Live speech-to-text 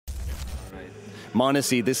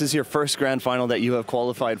m0NESY, this is your first grand final that you have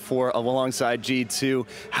qualified for alongside G2.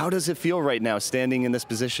 How does it feel right now standing in this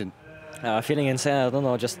position? Feeling insane, I don't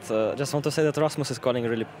know, just want to say that Rasmus is calling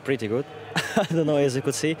really pretty good. I don't know, as you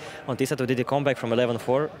could see, on T-set we did a comeback from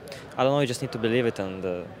 11-4. I don't know, you just need to believe it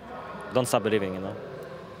and don't stop believing, you know.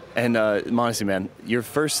 And m0NESY, man, your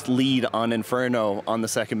first lead on Inferno on the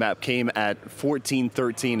second map came at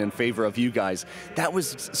 14-13 in favor of you guys. That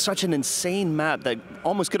was such an insane map that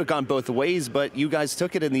almost could have gone both ways, but you guys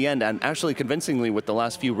took it in the end, and actually convincingly with the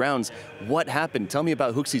last few rounds. What happened? Tell me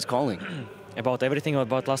about HooXi's calling. About everything or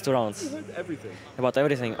about last 2 rounds? About everything. About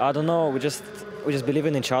everything. I don't know, we just believe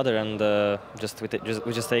in each other and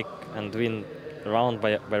we just take and win round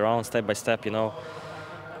by round, step by step, you know.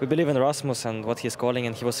 We believe in Rasmus and what he's calling,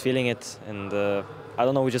 and he was feeling it, and I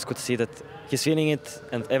don't know, we just could see that he's feeling it,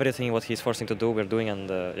 and everything what he's forcing to do, we're doing, and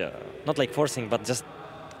yeah, not like forcing, but just,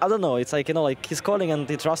 I don't know, it's like, you know, like he's calling and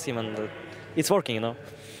we trust him, and it's working, you know.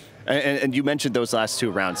 And you mentioned those last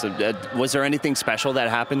 2 rounds. Was there anything special that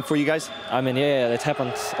happened for you guys? I mean, yeah, it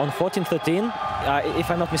happened on 14-13. If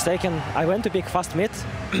I'm not mistaken, I went to pick fast mid,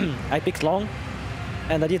 I picked long,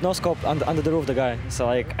 and I did no-scope under the roof the guy. So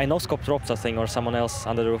like, I no-scope dropped a thing or someone else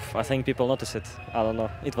under the roof. I think people noticed it. I don't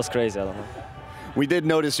know. It was crazy, I don't know. We did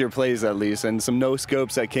notice your plays at least, and some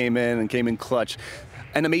no-scopes that came in clutch.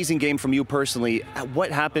 An amazing game from you personally.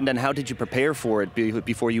 What happened and how did you prepare for it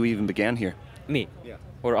before you even began here? Me? Yeah.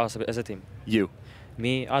 Or us as a team? You.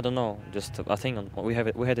 Me, I don't know. Just I think we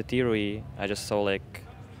had a theory. I just saw like,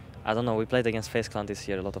 I don't know, we played against FaZe Clan this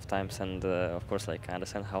year a lot of times, and of course like I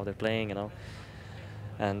understand how they're playing, you know.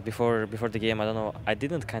 And before the game, I don't know, I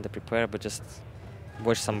didn't kind of prepare, but just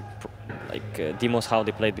watch some like demos how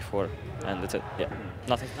they played before, and that's it. Yeah,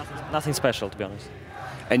 nothing special, to be honest.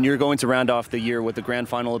 And you're going to round off the year with the grand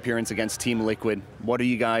final appearance against Team Liquid. What are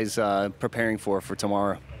you guys preparing for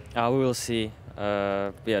tomorrow? We will see.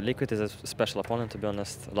 Yeah, Liquid is a special opponent, to be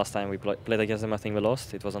honest. Last time we played against them, I think we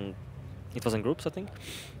lost. It was in groups, I think.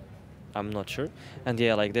 I'm not sure. And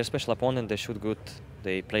yeah, like they're a special opponent. They shoot good.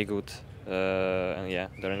 They play good. And yeah,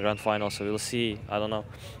 they're in grand final, so we'll see. I don't know.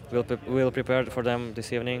 We'll prepare for them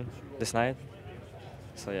this evening, this night.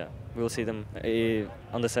 So yeah, we'll see them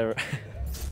on the server.